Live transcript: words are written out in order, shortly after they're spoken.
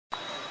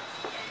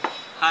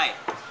Hi,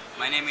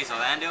 my name is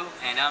Orlando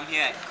and I'm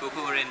here at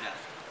Coco Veranda.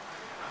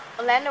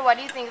 Orlando, what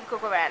do you think of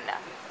Coco Veranda?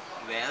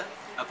 Well,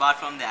 apart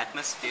from the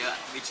atmosphere,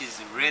 which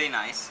is really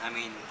nice, I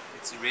mean,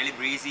 it's really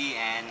breezy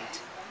and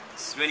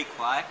it's really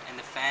quiet and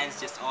the fan's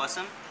just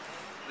awesome.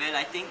 Well,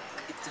 I think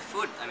it's the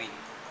food. I mean,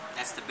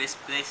 that's the best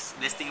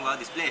thing about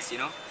this place, you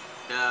know.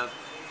 The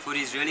food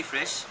is really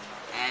fresh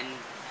and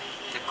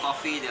the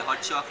coffee, the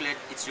hot chocolate,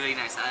 it's really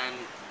nice. And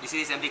you see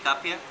this empty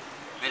cup here?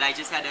 Well, I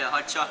just had a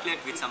hot chocolate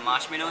with some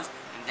marshmallows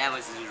and that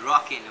was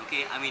rocking,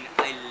 okay? I mean,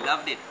 I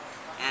loved it.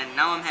 And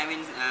now I'm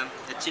having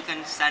a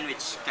chicken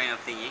sandwich kind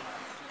of thingy.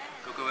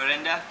 Coco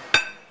Veranda,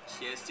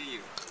 cheers to you.